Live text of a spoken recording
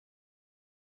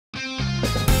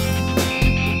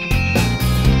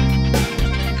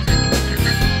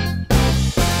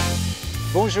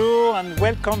Bonjour and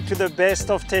welcome to the Best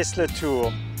of Taste Le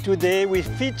Tour. Today we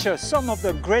feature some of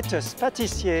the greatest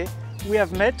patissiers we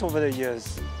have met over the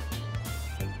years.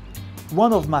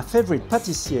 One of my favorite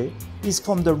patissiers is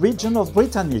from the region of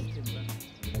Brittany.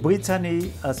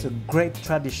 Brittany has a great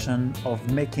tradition of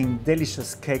making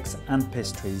delicious cakes and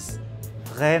pastries.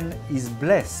 Rennes is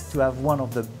blessed to have one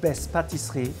of the best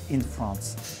pâtisseries in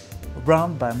France,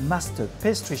 run by master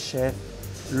pastry chef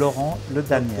Laurent Le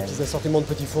Daniel. Petit assortiment de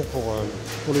petits fours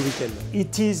pour le week-end.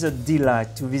 It is a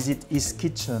delight to visit his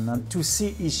kitchen and to see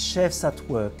his chefs at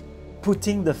work,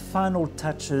 putting the final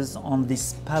touches on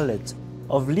this palette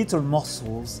of little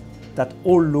morsels that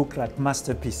all look like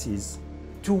masterpieces.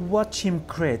 To watch him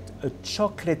create a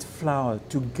chocolate flour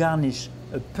to garnish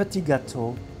a petit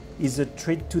gâteau is a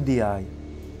treat to the eye.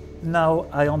 Now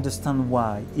I understand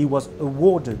why he was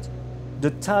awarded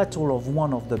the title of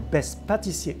one of the best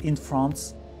pâtissiers in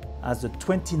France as a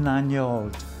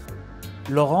 29-year-old.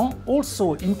 Laurent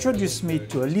also introduced me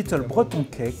to a little breton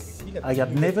cake I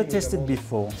had never tasted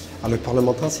before. Alors, le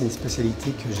parlementin, c'est une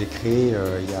spécialité que j'ai créée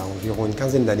il y a environ une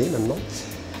quinzaine d'années maintenant,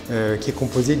 qui est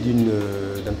composée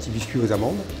d'un petit biscuit aux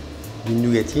amandes, d'une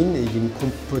nougatine et d'une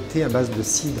compotée à base de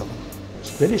cidre.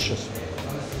 It's delicious.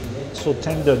 So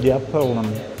tender, the apple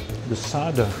and the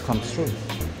cider comes through.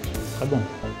 Très bon.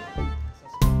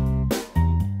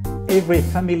 Every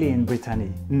family in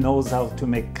Brittany knows how to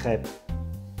make crêpes.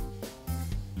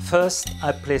 First,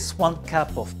 I place 1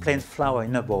 cup of plain flour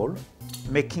in a bowl,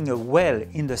 making a well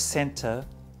in the center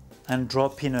and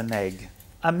drop in an egg.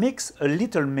 I mix a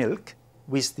little milk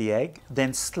with the egg,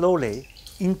 then slowly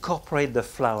incorporate the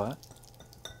flour,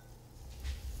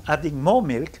 adding more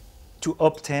milk to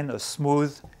obtain a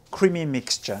smooth, creamy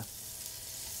mixture.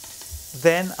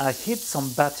 Then I heat some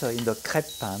batter in the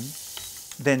crêpe pan,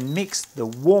 then mix the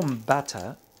warm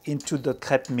batter into the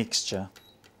crêpe mixture.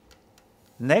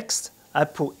 Next, I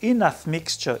pour enough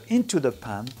mixture into the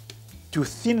pan to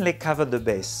thinly cover the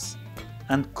base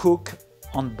and cook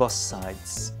on both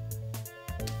sides.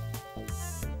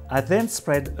 I then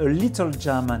spread a little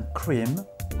jam and cream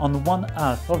on one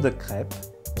half of the crêpe,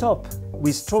 top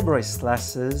with strawberry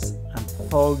slices and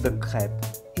fold the crêpe.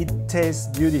 It tastes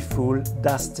beautiful,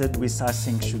 dusted with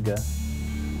icing sugar.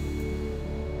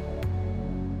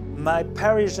 My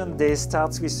Parisian day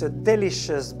starts with a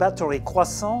delicious battery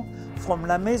croissant from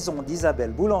La Maison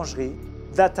d'Isabelle Boulangerie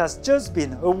that has just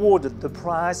been awarded the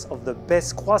prize of the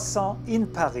best croissant in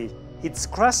Paris. It's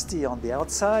crusty on the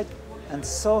outside and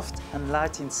soft and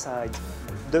light inside.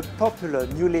 The popular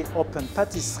newly opened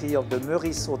pâtisserie of the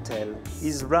Meurice Hotel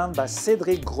is run by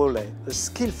Cédric Grolet, a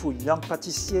skillful young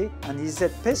pâtissier, and his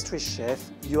head pastry chef,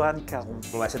 Johan Caron.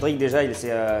 Bon, bah, Cédric, déjà,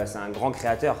 c'est un grand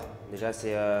créateur. Déjà,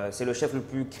 c'est le chef le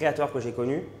plus créateur que j'ai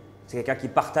connu. C'est quelqu'un qui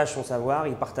partage son savoir,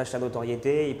 il partage sa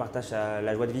notoriété, il partage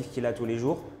la joie de vivre qu'il a tous les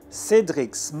jours.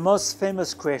 Cédric's most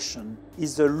famous creation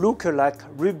is the look-alike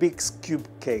Rubik's Cube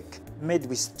cake made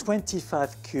with 25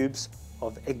 cubes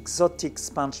of exotic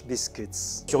sponge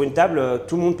biscuits. Sur une table,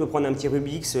 tout le monde peut prendre un petit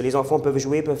Rubik's, les enfants peuvent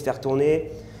jouer, peuvent faire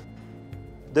tourner.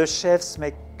 The chefs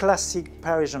make classic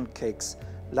Parisian cakes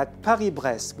like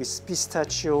Paris-Brest with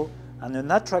pistachio and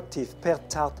an attractive pear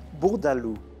tart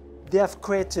bourdaloue. They have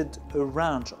created a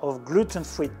range of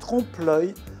gluten-free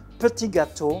trompe-l'œil petit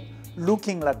gâteaux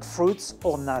looking like fruits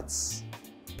or nuts.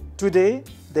 Today,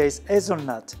 there is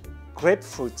hazelnut,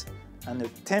 grapefruit and a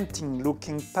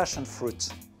tempting-looking passion fruit.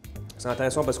 C'est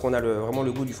intéressant parce qu'on a vraiment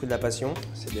le goût du fruit de la passion.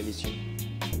 C'est délicieux.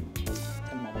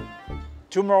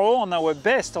 Tomorrow, on our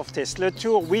Best of Taste Le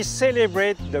Tour, we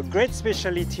celebrate the great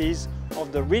specialities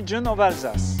of the region of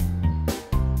Alsace.